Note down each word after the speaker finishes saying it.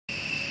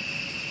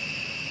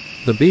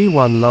The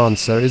B-1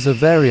 Lancer is a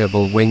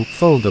variable-wing,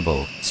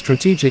 foldable,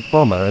 strategic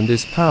bomber and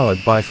is powered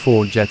by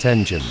 4 jet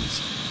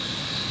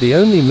engines. The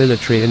only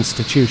military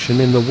institution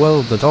in the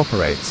world that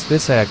operates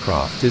this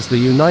aircraft is the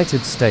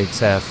United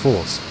States Air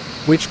Force,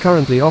 which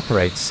currently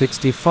operates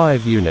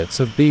 65 units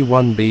of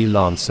B-1B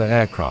Lancer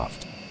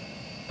aircraft.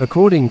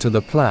 According to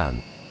the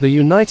plan, the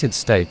United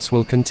States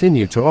will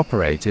continue to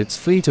operate its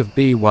fleet of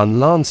B-1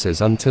 Lancers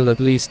until at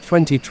least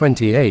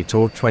 2028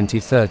 or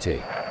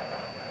 2030.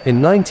 In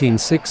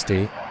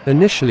 1960,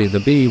 initially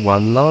the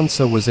B-1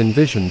 Lancer was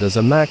envisioned as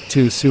a Mach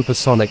 2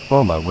 supersonic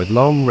bomber with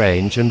long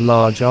range and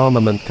large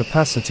armament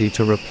capacity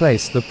to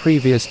replace the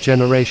previous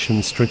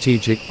generation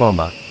strategic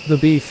bomber, the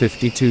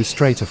B-52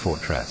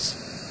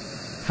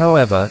 Stratofortress.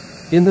 However,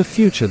 in the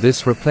future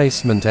this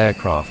replacement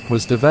aircraft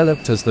was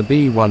developed as the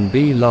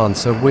B-1B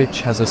Lancer,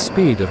 which has a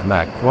speed of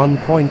Mach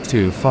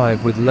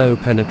 1.25 with low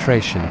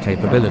penetration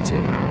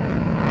capability.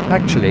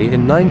 Actually,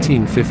 in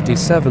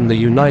 1957 the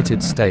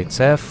United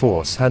States Air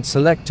Force had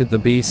selected the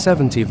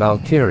B-70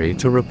 Valkyrie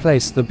to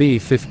replace the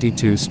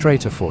B-52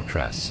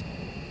 Stratofortress.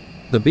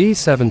 The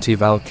B-70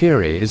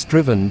 Valkyrie is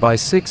driven by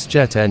 6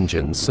 jet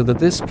engines so that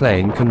this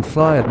plane can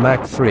fly at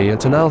Mach 3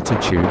 at an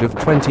altitude of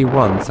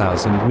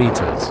 21,000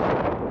 meters.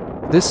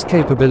 This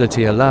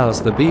capability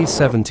allows the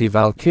B-70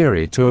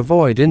 Valkyrie to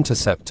avoid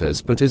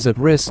interceptors but is at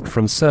risk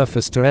from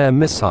surface-to-air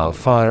missile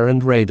fire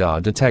and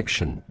radar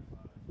detection.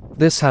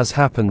 This has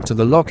happened to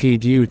the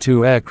Lockheed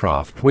U-2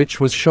 aircraft, which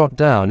was shot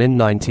down in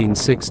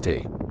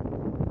 1960.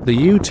 The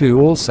U-2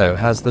 also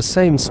has the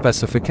same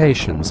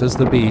specifications as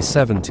the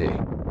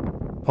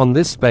B-70. On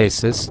this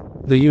basis,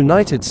 the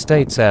United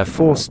States Air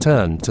Force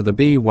turned to the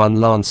B-1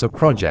 Lancer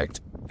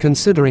project,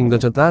 considering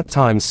that at that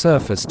time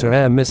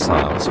surface-to-air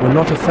missiles were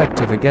not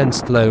effective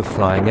against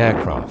low-flying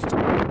aircraft.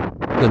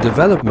 The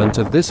development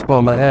of this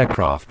bomber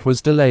aircraft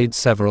was delayed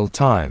several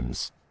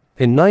times.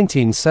 In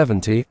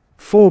 1970,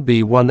 4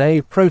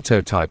 B-1A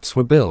prototypes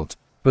were built,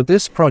 but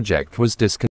this project was discontinued.